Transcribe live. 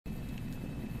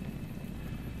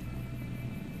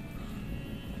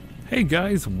Hey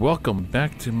guys, welcome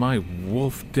back to my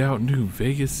wolfed out New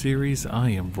Vegas series. I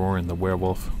am Roarin the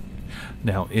Werewolf.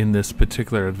 Now in this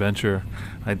particular adventure,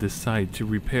 I decide to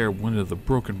repair one of the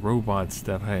broken robots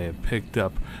that I had picked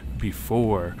up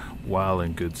before while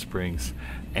in Good Springs,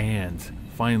 and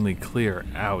finally clear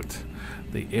out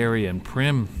the area in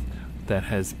Prim that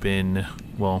has been,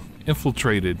 well,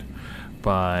 infiltrated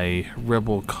by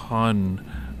rebel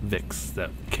convicts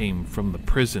that came from the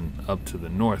prison up to the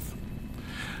north.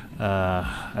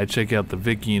 I check out the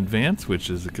Vicky Advance, which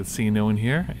is a casino in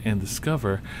here, and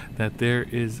discover that there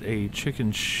is a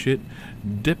chicken shit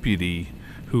deputy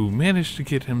who managed to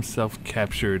get himself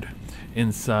captured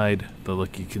inside the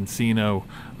lucky casino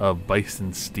of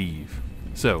Bison Steve.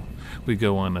 So, we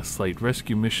go on a slight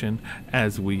rescue mission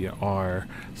as we are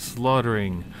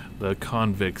slaughtering the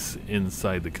convicts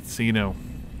inside the casino.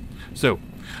 So,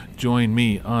 join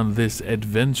me on this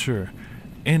adventure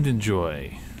and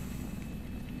enjoy.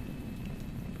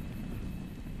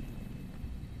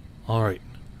 Alright,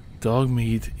 dog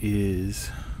meat is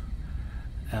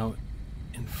out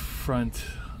in front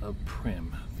of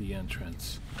Prim, the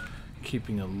entrance,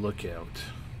 keeping a lookout.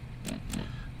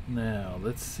 Now,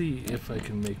 let's see if I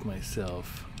can make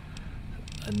myself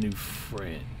a new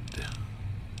friend.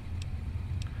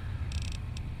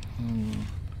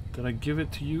 Did I give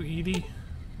it to you, Edie?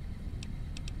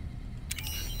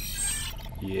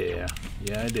 Yeah,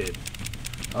 I did.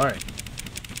 Alright.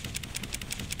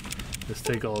 Let's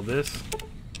take all this.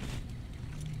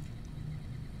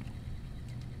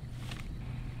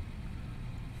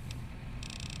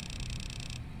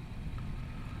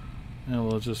 And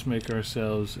we'll just make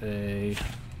ourselves a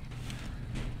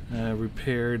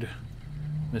repaired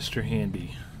Mr.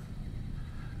 Handy.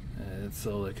 That's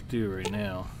all I could do right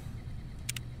now.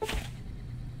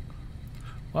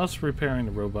 Whilst repairing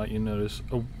the robot, you notice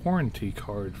a warranty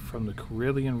card from the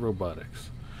Corellian Robotics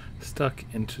stuck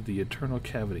into the internal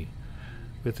cavity,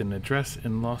 with an address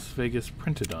in Las Vegas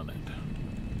printed on it.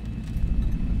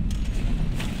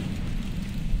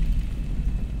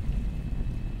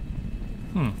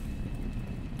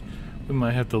 We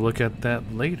might have to look at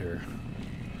that later.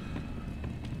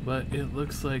 But it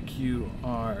looks like you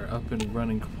are up and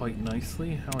running quite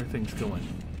nicely. How are things going?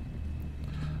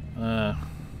 I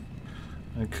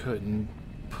couldn't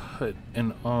put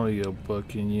an audio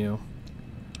book in you.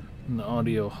 An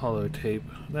audio holotape.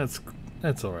 That's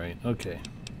alright. Okay.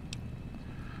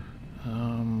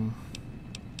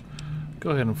 Go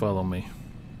ahead and follow me.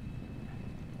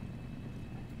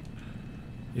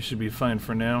 You should be fine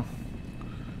for now.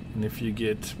 And if you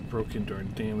get broken or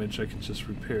damaged, I can just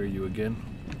repair you again.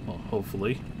 Well,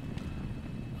 hopefully.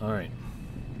 Alright.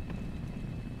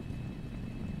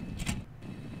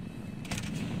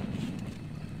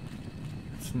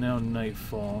 It's now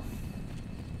nightfall.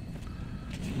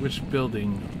 Which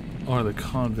building are the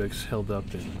convicts held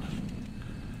up in?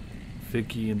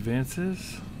 Vicky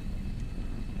Advances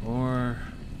or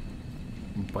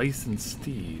Bison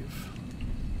Steve?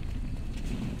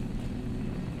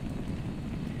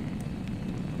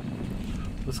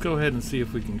 Let's go ahead and see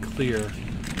if we can clear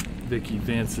Vicky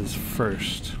Advances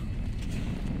first.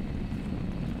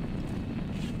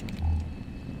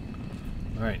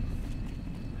 Alright.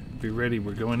 Be ready,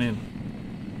 we're going in.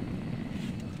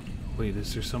 Wait,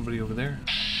 is there somebody over there?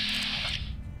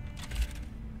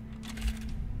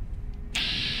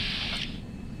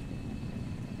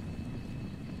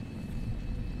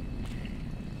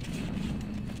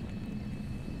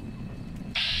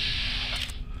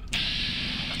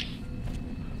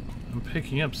 I'm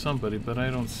picking up somebody, but I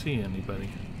don't see anybody.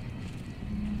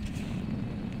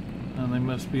 And they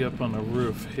must be up on the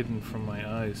roof, hidden from my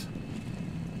eyes.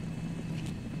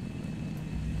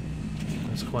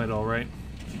 That's quite alright.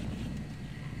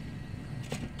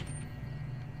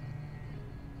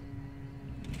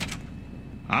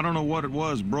 I don't know what it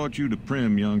was brought you to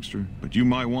Prim, youngster, but you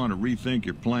might want to rethink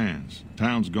your plans.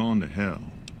 Town's gone to hell.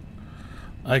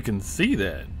 I can see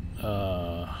that.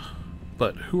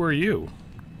 But who are you?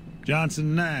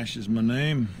 Johnson Nash is my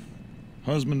name.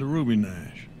 Husband to Ruby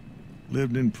Nash.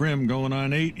 Lived in Prim going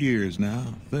on 8 years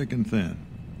now, thick and thin.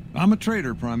 I'm a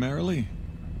trader primarily,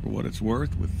 for what it's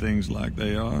worth with things like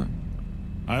they are.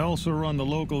 I also run the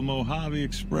local Mojave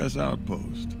Express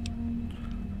outpost.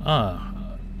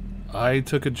 I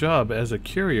took a job as a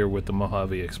courier with the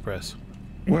Mojave Express.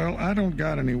 Well, I don't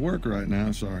got any work right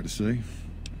now, sorry to say.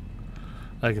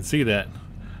 I can see that,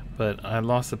 but I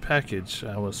lost a package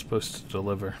I was supposed to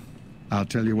deliver. I'll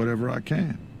tell you whatever I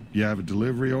can. You have a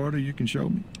delivery order you can show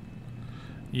me?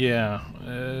 Yeah,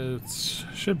 it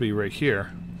should be right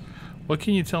here. What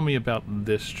can you tell me about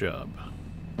this job?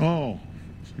 Oh,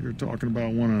 so you're talking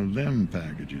about one of them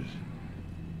packages.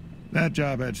 That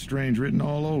job had strange written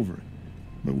all over it,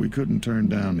 but we couldn't turn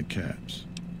down the caps.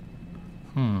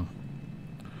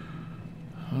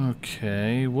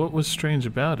 Okay, what was strange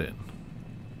about it?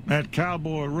 That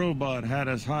cowboy robot had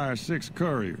us hire 6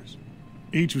 couriers.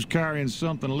 Each was carrying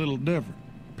something a little different.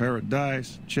 Pair of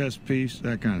dice, chess piece,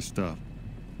 that kind of stuff.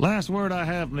 Last word I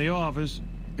have from the office,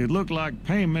 it looked like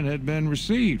payment had been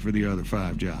received for the other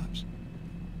 5 jobs.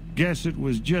 Guess it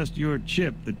was just your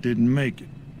chip that didn't make it.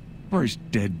 First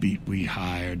deadbeat we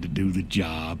hired to do the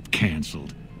job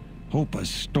canceled. Hope a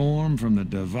storm from the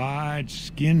divide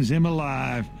skins him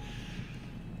alive.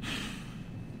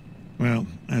 Well,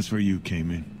 that's where you came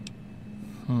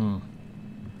in.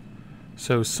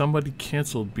 So somebody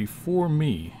canceled before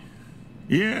me.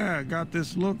 Yeah, I got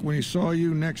this look when he saw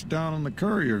you next down on the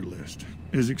courier list.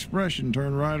 His expression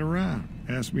turned right around.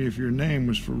 Asked me if your name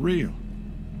was for real.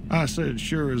 I said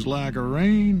sure as like a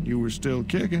rain, you were still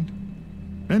kicking.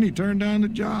 Then he turned down the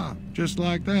job, just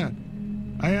like that.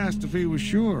 I asked if he was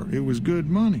sure it was good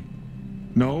money.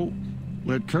 No,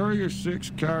 let Courier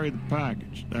 6 carry the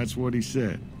package. That's what he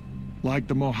said. Like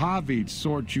the Mojave'd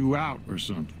sort you out or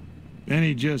something. Then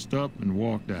he just up and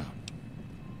walked out.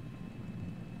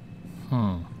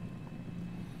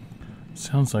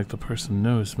 Sounds like the person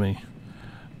knows me.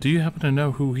 Do you happen to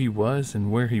know who he was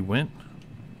and where he went?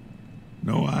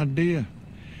 No idea.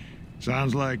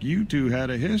 Sounds like you two had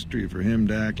a history for him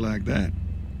to act like that.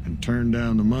 And turn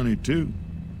down the money, too.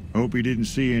 Hope he didn't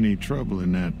see any trouble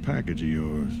in that package of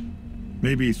yours.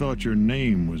 Maybe he thought your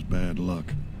name was bad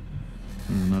luck.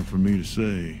 Not for me to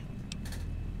say.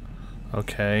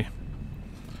 Okay.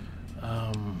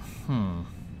 A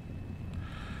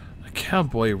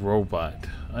cowboy robot.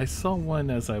 I saw one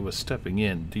as I was stepping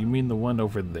in. Do you mean the one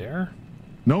over there?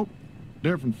 Nope.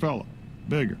 Different fella.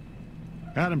 Bigger.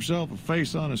 Had himself a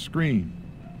face on a screen.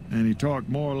 And he talked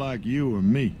more like you or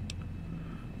me.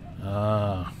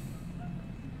 That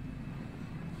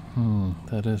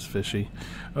is fishy.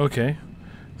 Okay.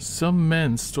 Some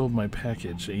men stole my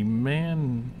package. A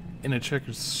man in a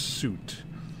checkered suit.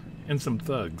 And some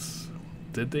thugs.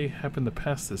 Did they happen to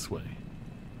pass this way?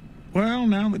 Well,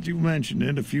 now that you've mentioned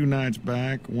it, a few nights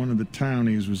back, one of the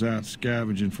townies was out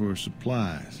scavenging for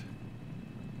supplies.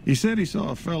 He said he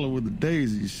saw a fellow with a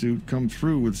daisy suit come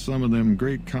through with some of them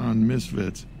Great Con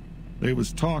misfits. They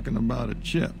was talking about a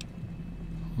chip.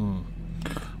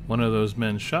 One of those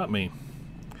men shot me.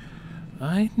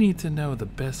 I need to know the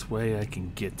best way I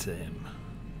can get to him.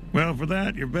 Well, for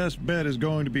that, your best bet is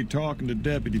going to be talking to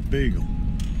Deputy Beagle.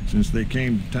 Since they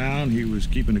came to town, he was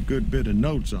keeping a good bit of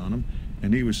notes on him,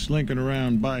 and he was slinking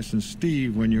around Bison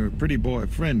Steve when your pretty boy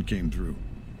friend came through.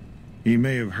 He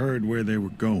may have heard where they were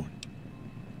going.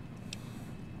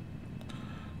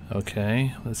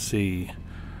 Okay, let's see.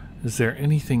 Is there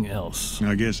anything else?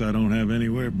 I guess I don't have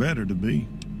anywhere better to be.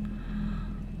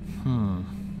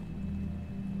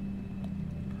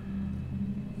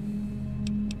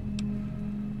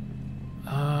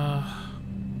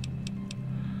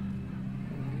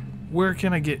 Where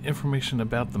can I get information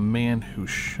about the man who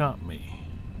shot me?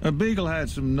 A Beagle had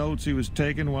some notes he was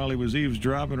taking while he was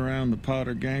eavesdropping around the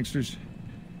Potter gangsters.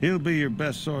 He'll be your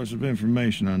best source of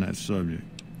information on that subject.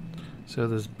 So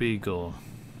this Beagle.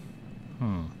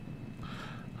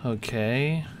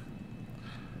 Okay.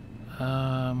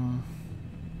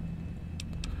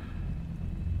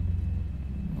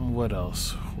 What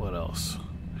else? What else?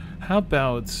 How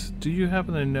about, do you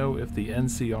happen to know if the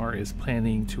NCR is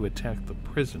planning to attack the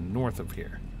prison north of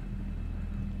here?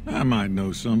 I might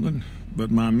know something, but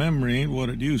my memory ain't what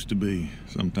it used to be.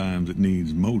 Sometimes it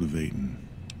needs motivating.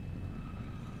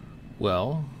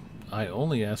 Well, I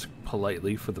only asked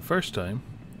politely for the first time.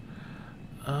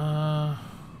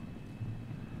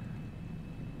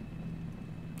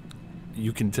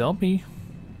 You can tell me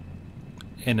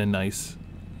in a nice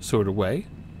sort of way.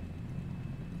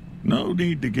 No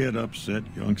need to get upset,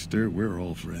 youngster. We're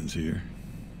all friends here.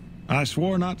 I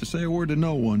swore not to say a word to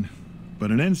no one, but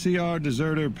an NCR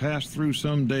deserter passed through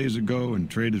some days ago and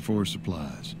traded for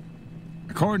supplies.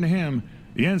 According to him,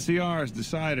 the NCR has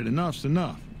decided enough's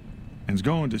enough, and is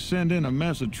going to send in a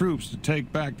mess of troops to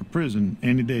take back the prison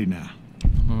any day now.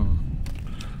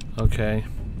 Okay.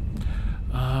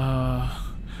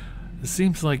 It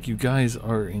seems like you guys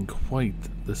are in quite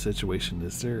the situation.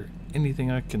 Is there anything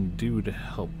I can do to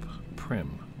help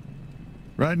Prim?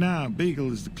 Right now,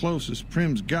 Beagle is the closest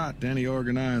Prim's got to any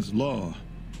organized law,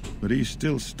 but he's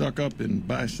still stuck up in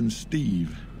Bison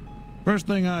Steve. First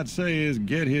thing I'd say is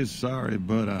get his sorry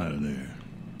butt out of there.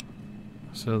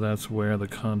 So that's where the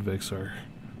convicts are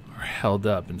held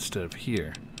up instead of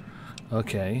here.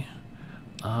 Okay.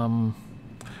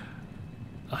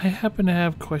 I happen to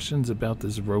have questions about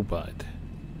this robot.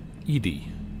 Edie.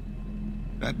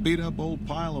 That beat-up old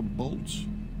pile of bolts?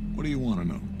 What do you want to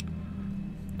know?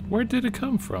 Where did it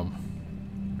come from?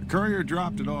 The courier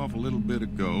dropped it off a little bit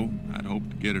ago. I'd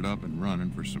hoped to get it up and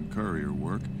running for some courier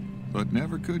work, but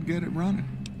never could get it running.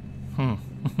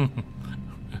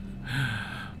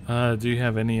 Do you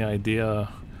have any idea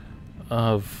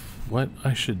of what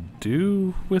I should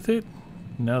do with it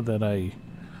now that I,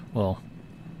 well,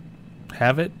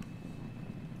 have it?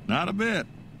 Not a bit.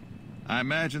 I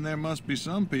imagine there must be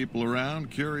some people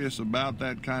around curious about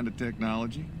that kind of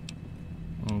technology.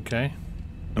 Okay.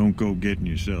 Don't go getting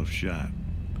yourself shot.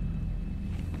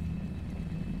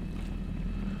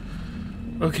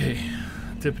 Okay.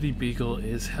 Deputy Beagle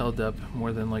is held up,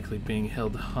 more than likely being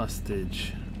held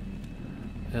hostage.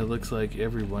 It looks like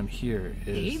everyone here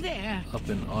is up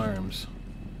in arms.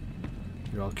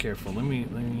 You're all careful. Let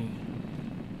me...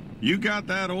 You got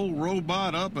that old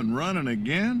robot up and running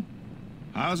again?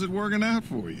 How's it working out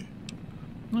for you?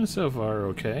 So far,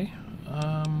 okay.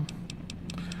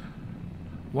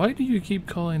 Why do you keep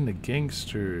calling the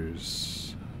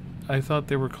gangsters? I thought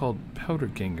they were called powder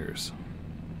gangers.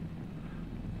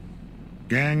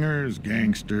 Gangers,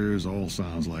 gangsters, all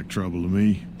sounds like trouble to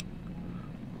me.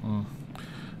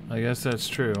 I guess that's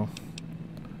true.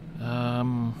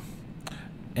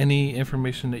 Any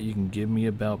information that you can give me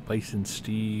about Bison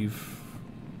Steve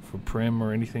for Prim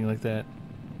or anything like that?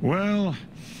 Well,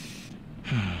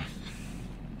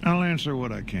 I'll answer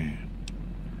what I can.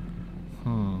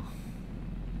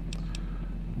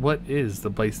 What is the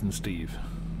Bison Steve?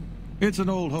 It's an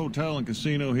old hotel and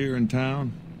casino here in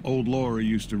town. Old Laura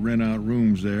used to rent out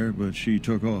rooms there, but she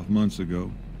took off months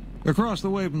ago. Across the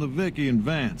way from the Vicky and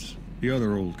Vance, the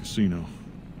other old casino.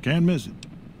 Can't miss it.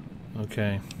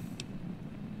 Okay.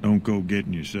 Don't go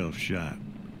getting yourself shot.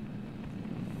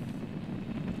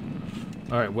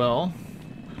 Alright, well,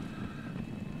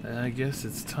 I guess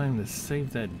it's time to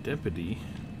save that deputy.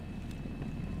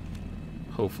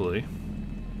 Hopefully.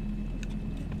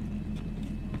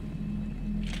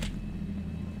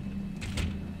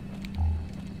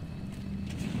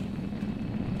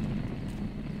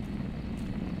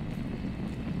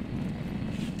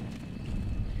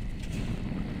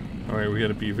 Alright, we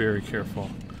gotta be very careful.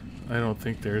 I don't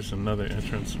think there's another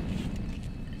entrance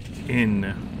in.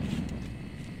 And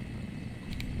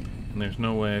there's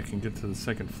no way I can get to the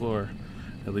second floor.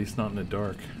 At least not in the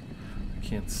dark. I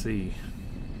can't see.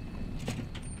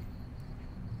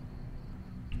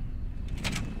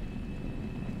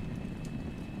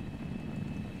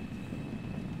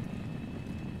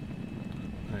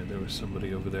 Alright, there was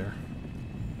somebody over there.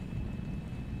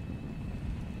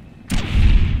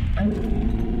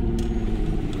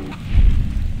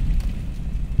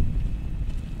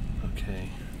 Okay.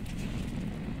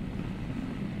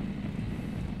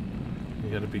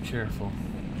 We gotta be careful.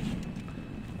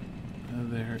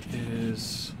 There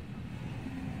is...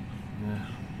 Yeah.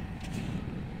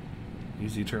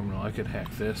 Easy terminal. I could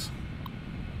hack this.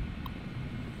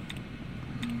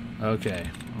 Okay.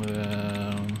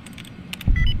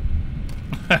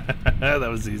 That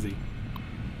was easy.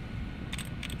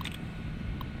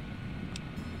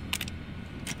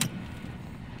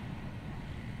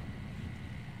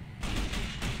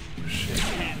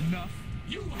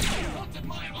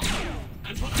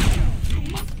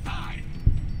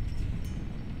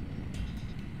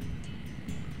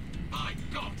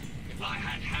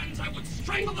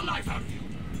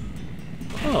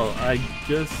 Oh, I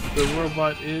guess the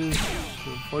robot is...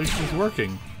 the voice is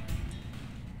working.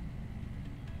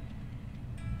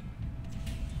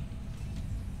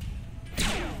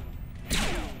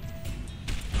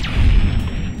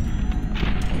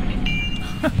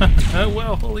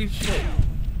 Well, holy shit.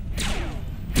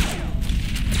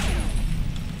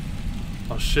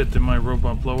 Oh shit, did my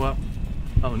robot blow up?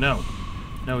 Oh no.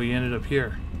 No, he ended up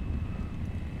here.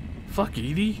 Fuck,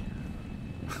 Edie.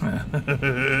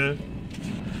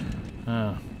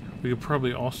 We could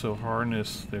probably also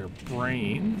harness their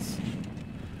brains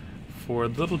for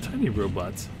little tiny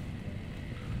robots.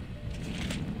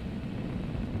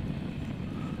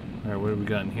 Alright, what do we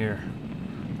got in here?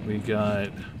 We got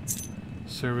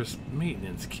service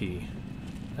maintenance key.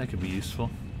 That could be useful.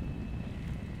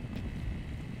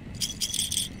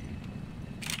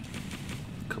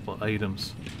 A couple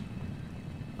items.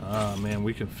 Ah man,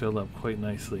 we can fill up quite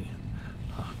nicely.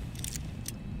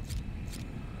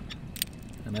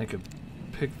 And I could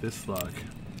pick this lock.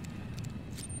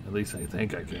 At least I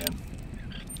think I can.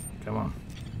 Come on.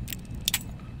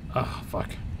 Oh, fuck.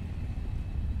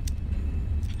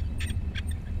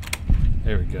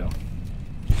 There we go.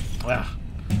 Ah.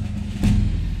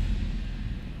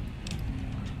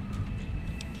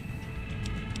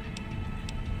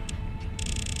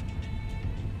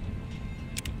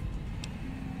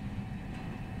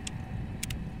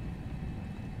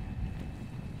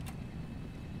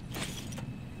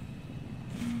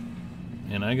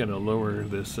 And I gotta lower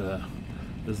this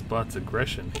this bot's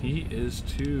aggression. He is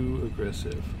too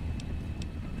aggressive.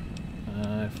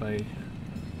 If I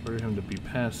order him to be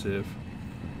passive.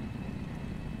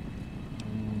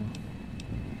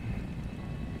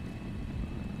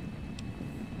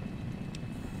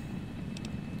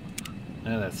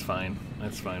 That's fine.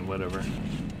 That's fine, whatever.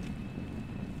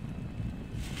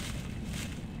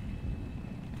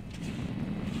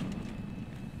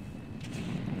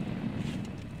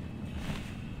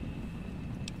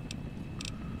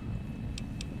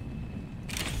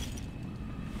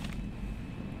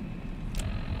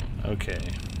 Okay.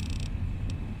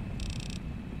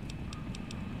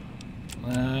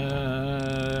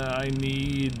 I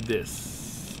need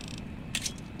this.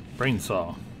 Brain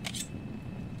saw.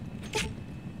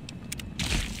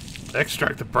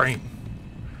 Extract the brain.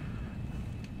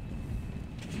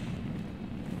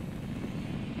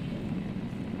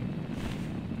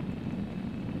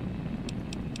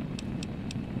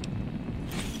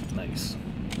 Nice.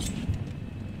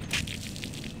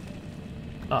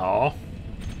 Oh.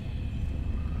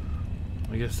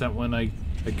 I guess that one I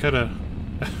coulda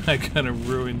I kinda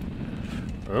ruined.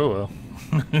 Oh well.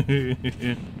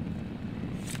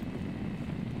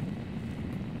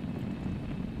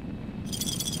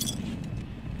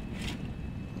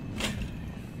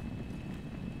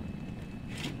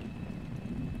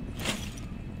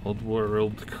 Old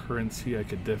world currency, I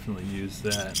could definitely use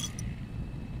that.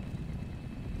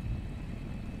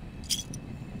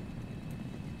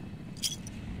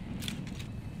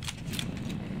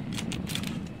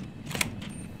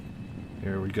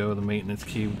 There we go, the maintenance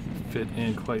key fit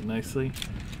in quite nicely.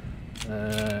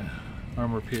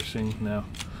 Armor piercing, now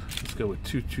let's go with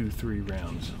 223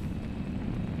 rounds.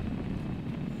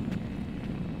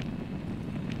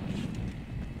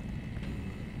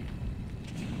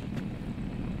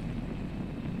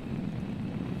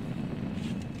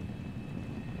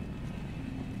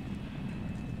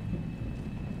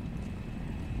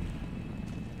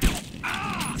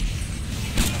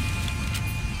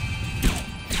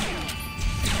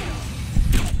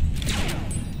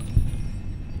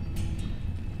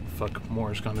 Fuck,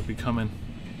 more is gonna be coming.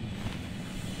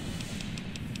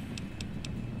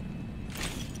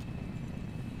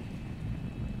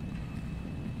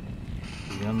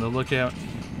 Be on the lookout.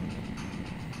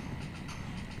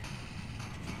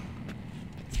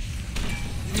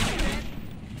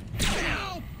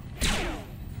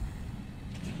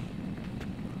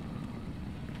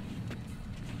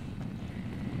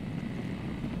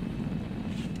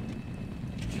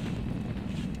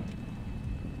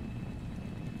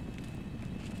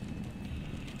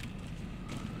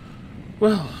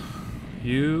 Well,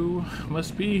 you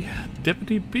must be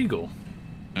Deputy Beagle.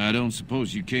 I don't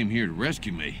suppose you came here to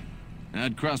rescue me.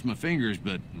 I'd cross my fingers,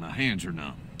 but my hands are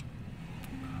numb.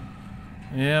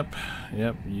 Yep,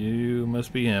 you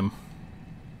must be him.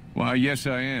 Why, yes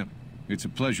I am. It's a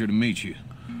pleasure to meet you.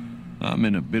 I'm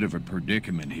in a bit of a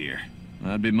predicament here.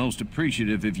 I'd be most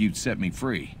appreciative if you'd set me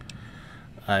free.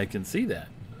 I can see that.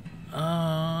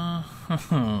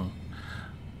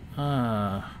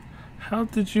 How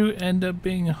did you end up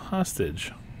being a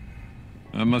hostage?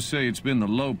 I must say it's been the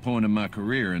low point of my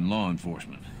career in law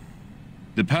enforcement.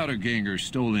 The powder gangers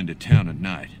stole into town at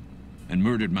night and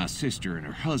murdered my sister and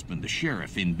her husband, the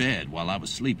sheriff, in bed while I was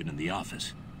sleeping in the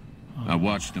office. I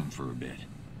watched them for a bit,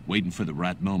 waiting for the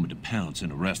right moment to pounce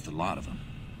and arrest the lot of them,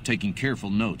 taking careful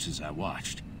notes as I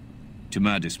watched. To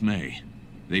my dismay,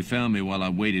 they found me while I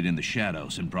waited in the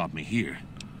shadows and brought me here.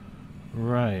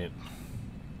 Right.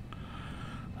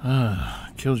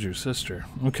 Killed your sister.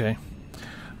 Okay.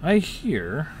 I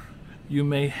hear you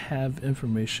may have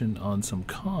information on some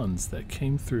cons that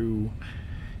came through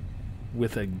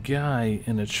with a guy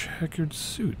in a checkered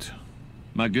suit.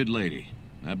 My good lady,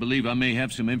 I believe I may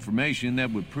have some information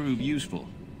that would prove useful.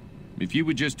 If you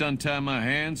would just untie my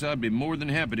hands, I'd be more than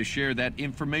happy to share that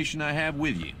information I have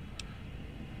with you.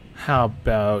 How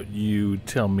about you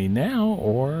tell me now,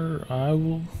 or I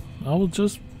will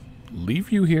just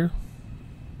leave you here.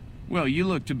 Well, you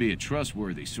look to be a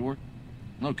trustworthy sort.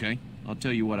 Okay, I'll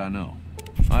tell you what I know.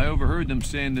 I overheard them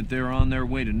saying that they're on their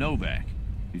way to Novak.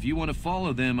 If you want to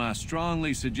follow them, I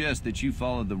strongly suggest that you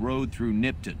follow the road through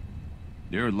Nipton.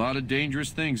 There are a lot of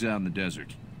dangerous things out in the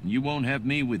desert. You won't have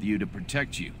me with you to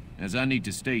protect you, as I need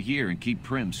to stay here and keep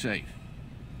Prim safe.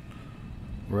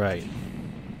 Right.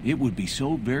 It would be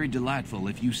so very delightful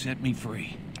if you set me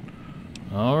free.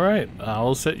 All right,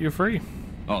 I'll set you free.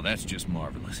 Oh, that's just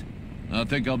marvelous. I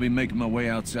think I'll be making my way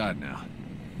outside now.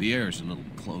 The air's a little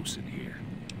close in here.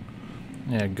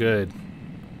 Yeah, good.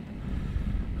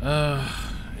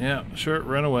 Yeah, sure,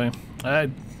 run away. I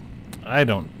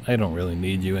don't really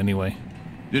need you anyway.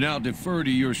 Then I'll defer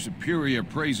to your superior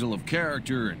appraisal of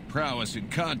character and prowess in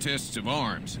contests of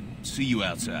arms, and see you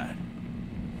outside.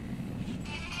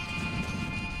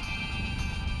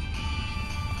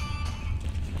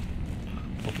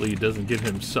 Hopefully he doesn't get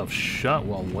himself shot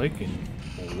while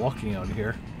walking out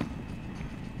here.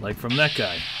 Like from that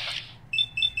guy.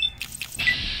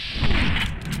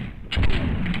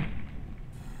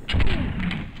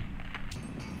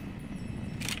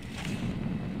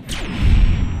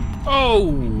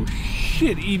 Oh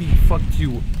shit, Edie fucked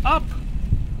you up.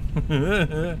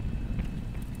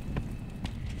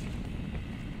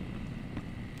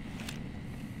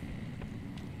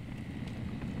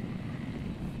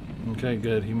 Okay,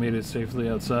 good. He made it safely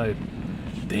outside.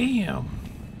 Damn.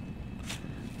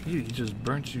 He just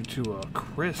burnt you to a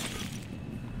crisp.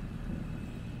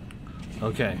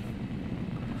 Okay.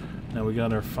 Now we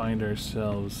gotta find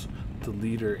ourselves the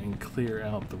leader and clear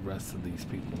out the rest of these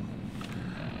people.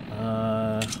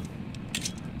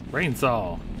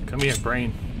 Brainsaw. Come here,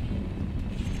 brain.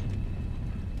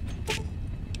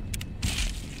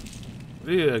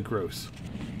 Yeah, gross.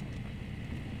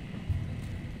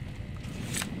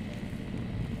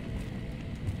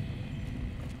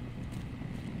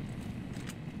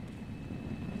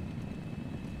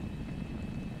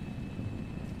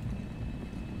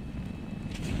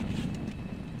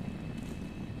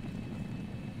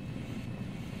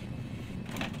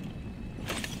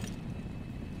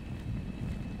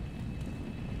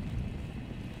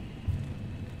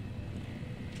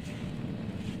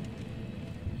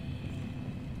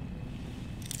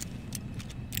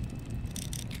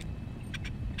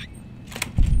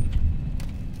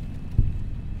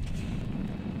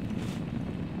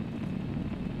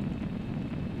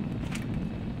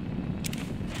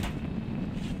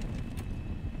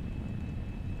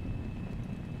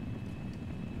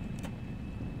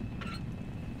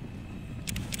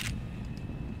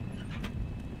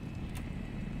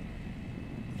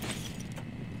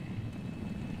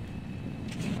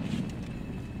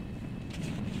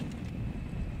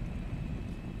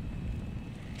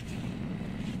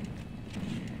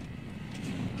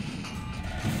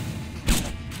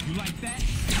 You like that?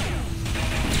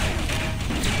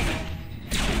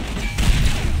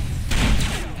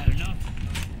 Had enough?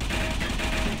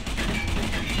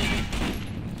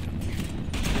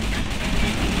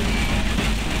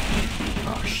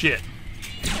 Oh shit.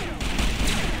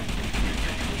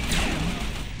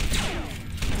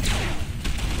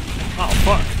 Oh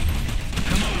fuck.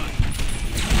 Come on.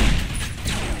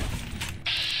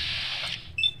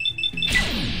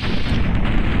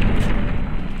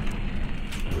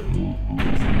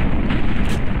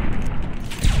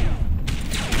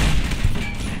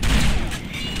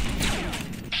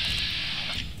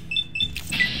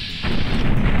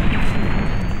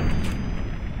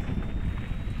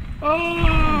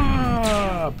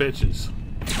 Ah, bitches.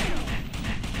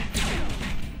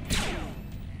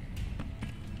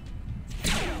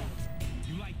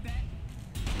 You like that?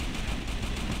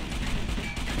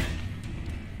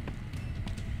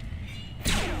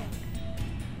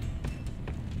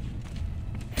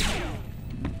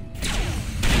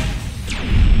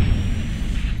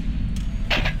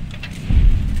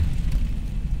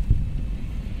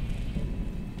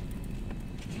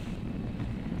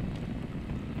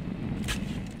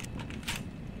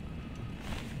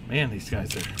 Man, these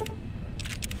guys are...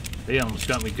 They almost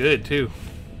got me good, too.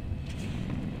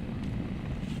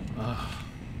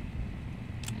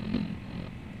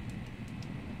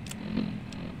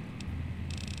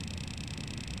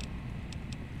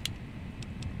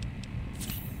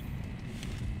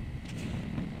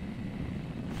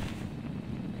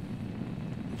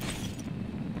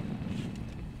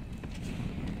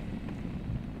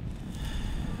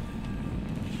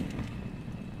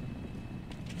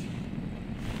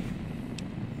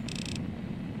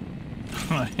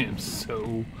 I am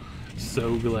so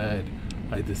glad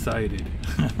I decided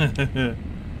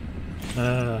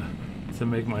to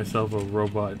make myself a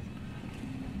robot.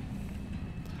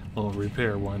 Well,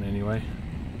 repair one anyway.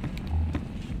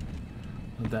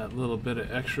 That little bit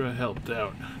of extra helped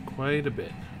out quite a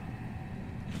bit.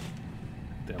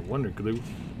 That wonder glue.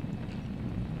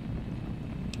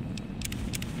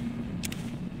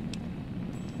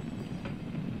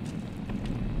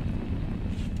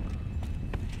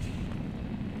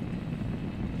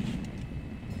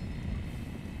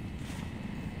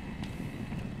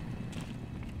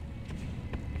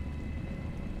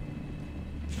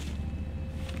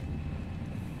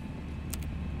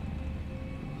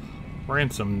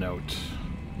 Ransom note.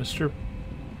 Mr.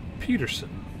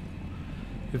 Peterson,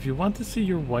 if you want to see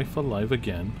your wife alive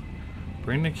again,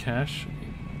 bring the cash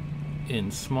in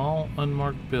small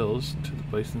unmarked bills to the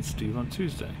place in Steve on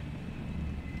Tuesday.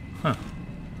 Huh.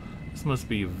 This must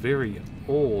be a very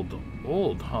old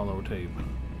holotape.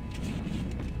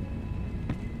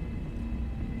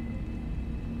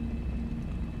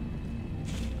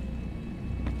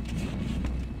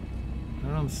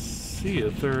 I don't see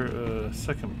a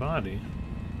second body.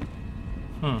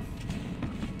 Huh.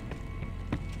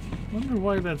 Wonder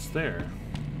why that's there.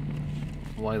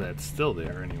 Why that's still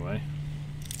there, anyway.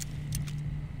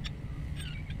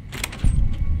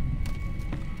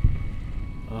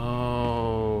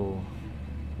 Oh.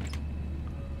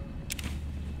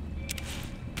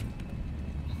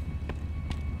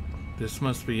 This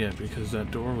must be it, because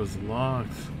that door was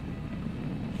locked.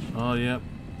 Oh, yep.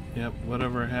 Yep,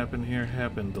 whatever happened here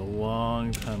happened a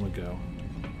long time ago.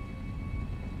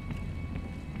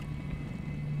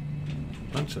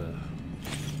 Bunch of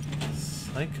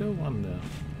psycho on the...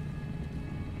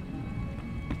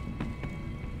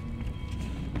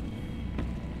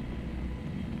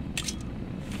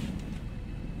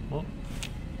 Well,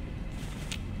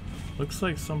 looks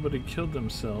like somebody killed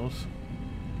themselves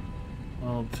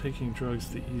while taking drugs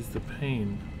to ease the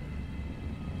pain.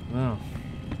 Oh.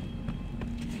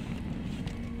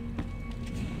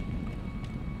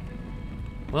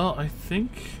 Well, I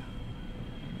think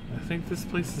this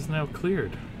place is now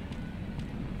cleared.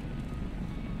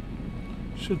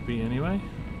 Should be anyway.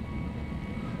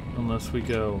 Unless we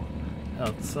go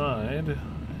outside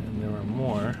and there are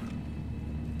more.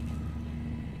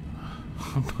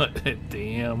 But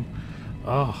damn.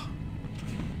 Oh,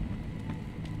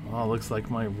 looks like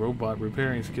my robot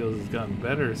repairing skills has gotten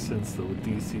better since the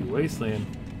DC Wasteland.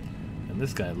 And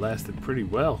this guy lasted pretty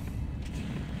well.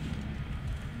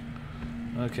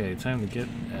 Okay, time to get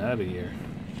out of here.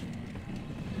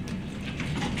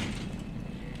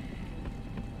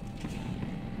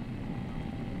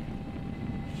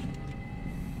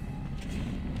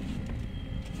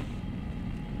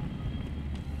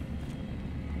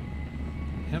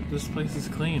 Yep, this place is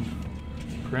clean.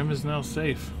 Prim is now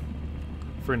safe.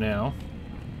 For now.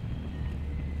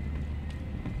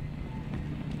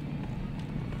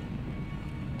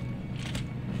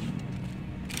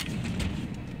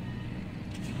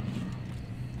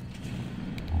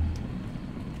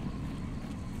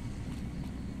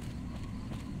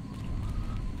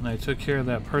 And I took care of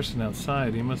that person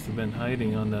outside. He must have been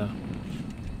hiding on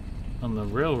the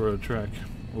railroad track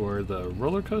or the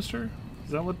roller coaster.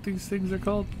 Is that what these things are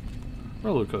called?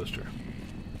 Roller coaster.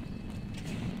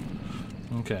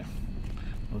 Okay,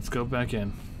 let's go back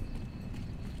in.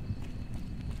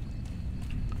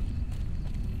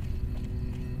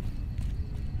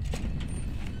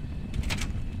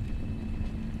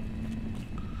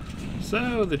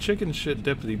 So the chicken shit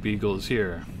Deputy Beagle is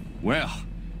here. Well,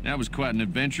 that was quite an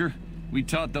adventure. We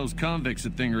taught those convicts a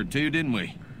thing or two, didn't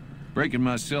we? Breaking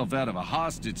myself out of a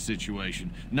hostage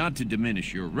situation. Not to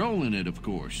diminish your role in it, of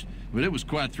course, but it was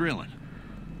quite thrilling.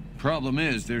 Problem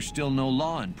is, there's still no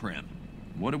law in Prim.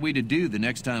 What are we to do the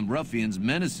next time ruffians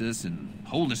menace us and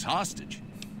hold us hostage?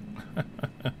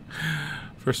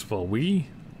 First of all, we?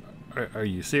 Are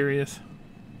you serious?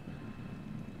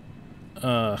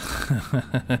 What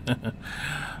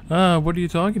are you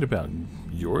talking about?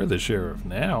 You're the sheriff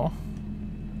now.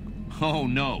 Oh,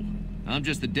 no. I'm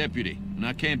just a deputy, and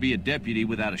I can't be a deputy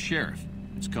without a sheriff.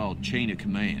 It's called chain of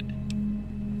command.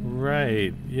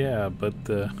 Right, yeah, but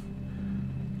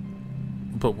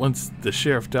once the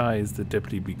sheriff dies, the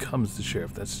deputy becomes the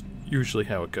sheriff. That's usually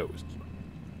how it goes.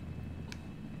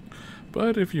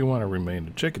 But if you want to remain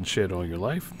a chicken shit all your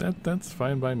life, that's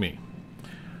fine by me.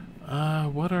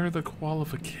 What are the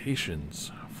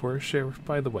qualifications for a sheriff,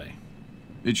 by the way?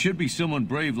 It should be someone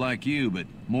brave like you, but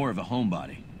more of a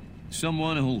homebody.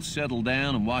 Someone who'll settle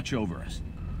down and watch over us.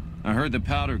 I heard the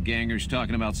powder gangers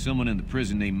talking about someone in the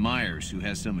prison named Myers who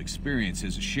has some experience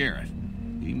as a sheriff.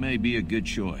 He may be a good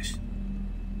choice.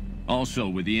 Also,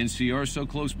 with the NCR so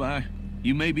close by,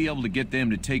 you may be able to get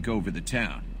them to take over the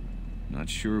town. Not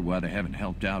sure why they haven't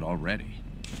helped out already.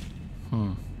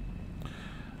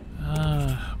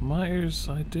 Myers,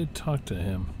 I did talk to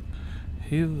him.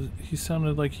 He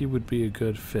sounded like he would be a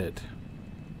good fit.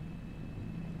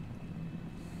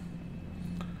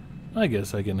 I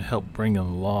guess I can help bring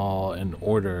in law and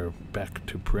order back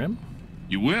to Prim.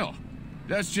 You will?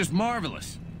 That's just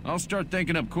marvelous. I'll start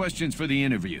thinking up questions for the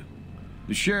interview.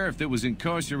 The sheriff that was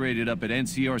incarcerated up at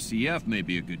NCRCF may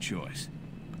be a good choice.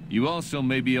 You also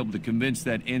may be able to convince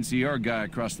that NCR guy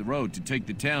across the road to take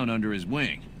the town under his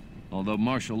wing. Although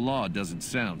martial law doesn't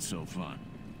sound so fun.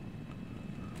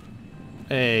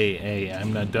 Hey,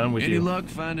 I'm not done with you. Any luck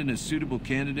finding a suitable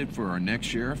candidate for our next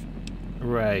sheriff?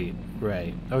 Right.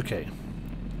 Okay.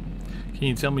 Can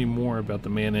you tell me more about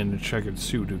the man in the checkered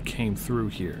suit who came through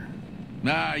here?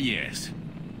 Ah, yes.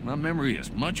 My memory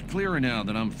is much clearer now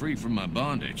that I'm free from my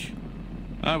bondage.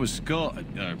 I was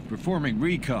performing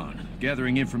recon,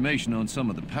 gathering information on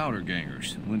some of the powder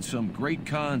gangers, when some great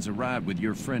cons arrived with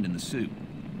your friend in the suit.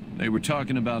 They were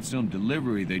talking about some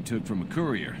delivery they took from a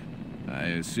courier. I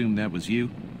assume that was you?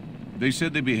 They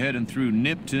said they'd be heading through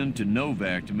Nipton to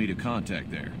Novak to meet a contact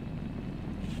there.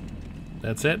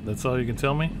 That's it? That's all you can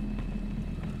tell me?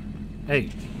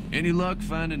 Hey. Any luck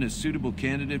finding a suitable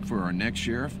candidate for our next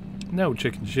sheriff? No,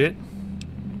 chicken shit.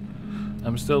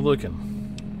 I'm still looking.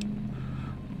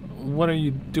 What are you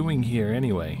doing here,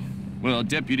 anyway? Well, a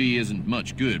deputy isn't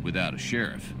much good without a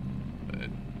sheriff.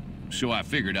 So I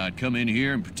figured I'd come in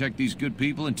here and protect these good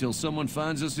people until someone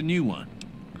finds us a new one.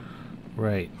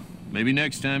 Right. Maybe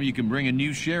next time you can bring a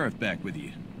new sheriff back with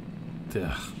you.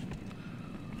 Ugh.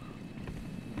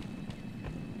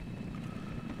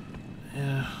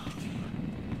 Yeah.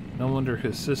 No wonder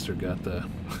his sister got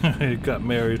got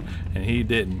married and he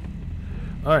didn't.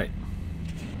 All right.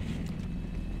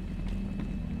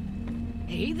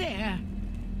 Hey there.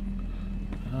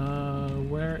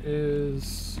 Where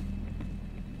is...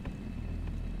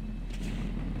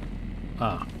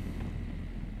 Ah.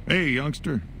 Hey,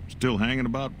 youngster. Still hanging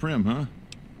about Prim, huh?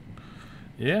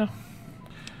 Yeah.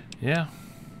 Yeah.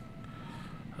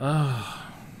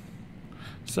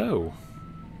 So,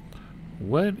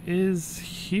 what is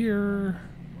here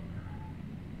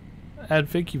at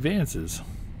Vicky Vance's?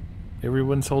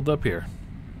 Everyone's holed up here.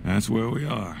 That's where we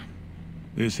are.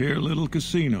 This here little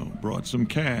casino brought some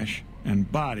cash and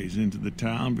bodies into the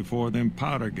town before them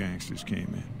powder gangsters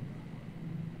came in.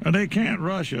 Now, they can't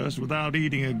rush us without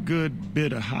eating a good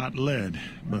bit of hot lead,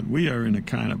 but we are in a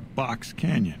kind of box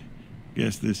canyon.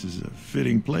 Guess this is a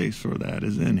fitting place for that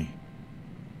as any.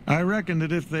 I reckon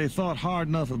that if they thought hard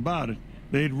enough about it,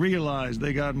 they'd realize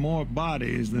they got more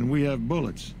bodies than we have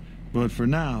bullets. But for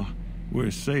now, we're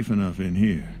safe enough in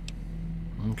here.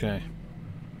 Okay.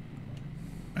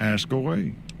 Ask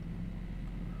away.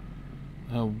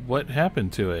 What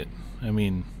happened to it? I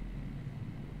mean,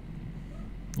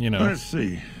 you know. Let's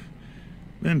see.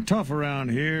 Been tough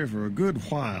around here for a good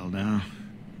while now.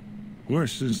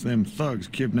 Worse since them thugs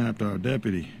kidnapped our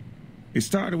deputy. It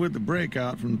started with the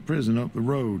breakout from the prison up the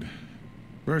road.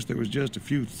 First there was just a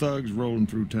few thugs rolling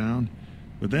through town,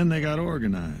 but then they got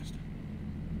organized.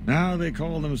 Now they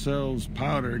call themselves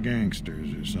powder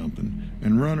gangsters or something,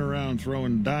 and run around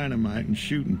throwing dynamite and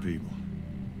shooting people.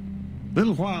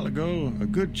 Little while ago, a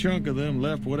good chunk of them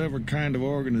left whatever kind of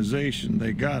organization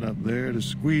they got up there to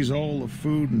squeeze all the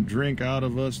food and drink out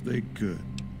of us they could.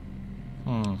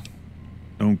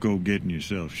 Don't go getting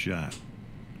yourself shot.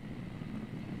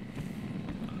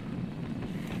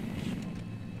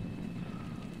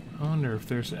 I wonder if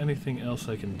there's anything else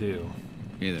I can do.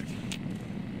 Hey there.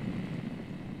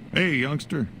 Hey,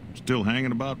 youngster. Still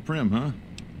hanging about Prim, huh?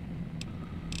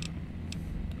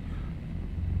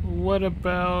 What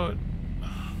about...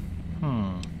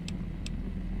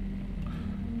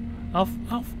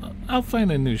 I'll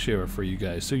find a new sheriff for you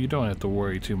guys, so you don't have to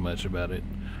worry too much about it.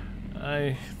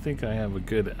 I think I have a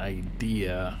good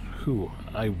idea who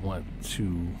I want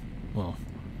to... Well,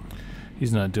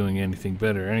 he's not doing anything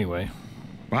better anyway.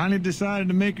 Finally decided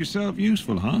to make yourself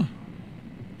useful, huh?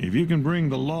 If you can bring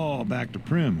the law back to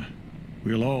Prim,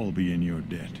 we'll all be in your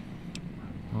debt.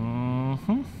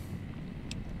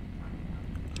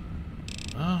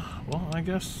 Well, I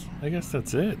guess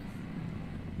that's it.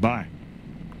 Bye.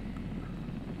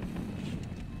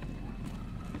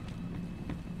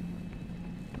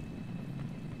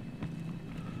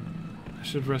 I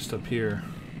should rest up here.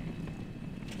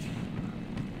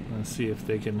 Let's see if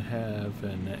they can have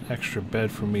an extra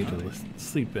bed for me to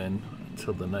sleep in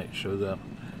until the night shows up.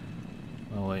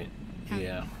 Oh wait,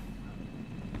 yeah.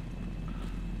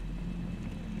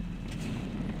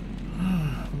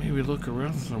 Maybe look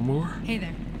around some more. Hey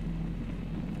there.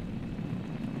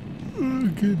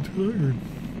 I'm getting tired.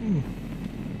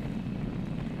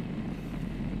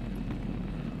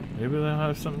 Maybe they'll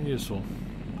have something useful.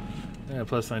 Yeah,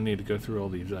 plus I need to go through all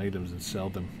these items and sell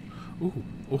them.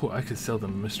 Ooh, I could sell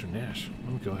them to Mr. Nash.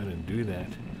 Let me go ahead and do that.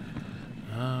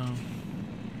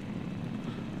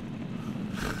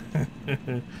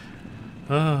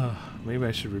 Maybe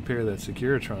I should repair that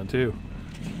Securitron too.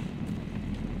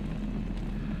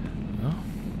 Well,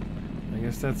 I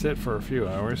guess that's it for a few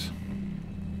hours.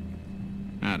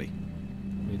 Howdy.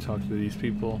 We talk to these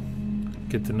people,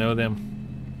 get to know them,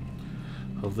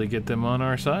 hopefully get them on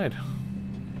our side.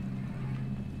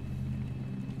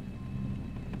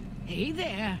 Hey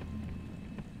there.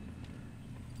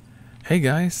 Hey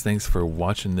guys, thanks for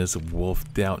watching this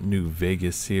Wolfed Out New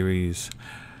Vegas series.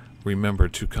 Remember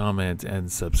to comment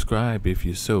and subscribe if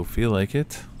you so feel like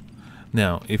it.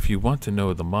 Now, if you want to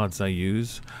know the mods I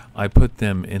use, I put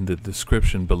them in the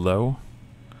description below.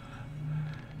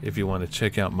 If you want to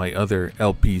check out my other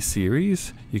LP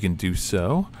series, you can do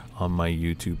so on my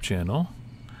YouTube channel.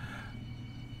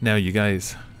 Now you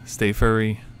guys, stay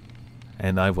furry,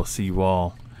 and I will see you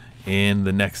all in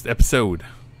the next episode.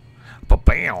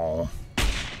 Ba-bow!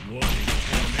 What?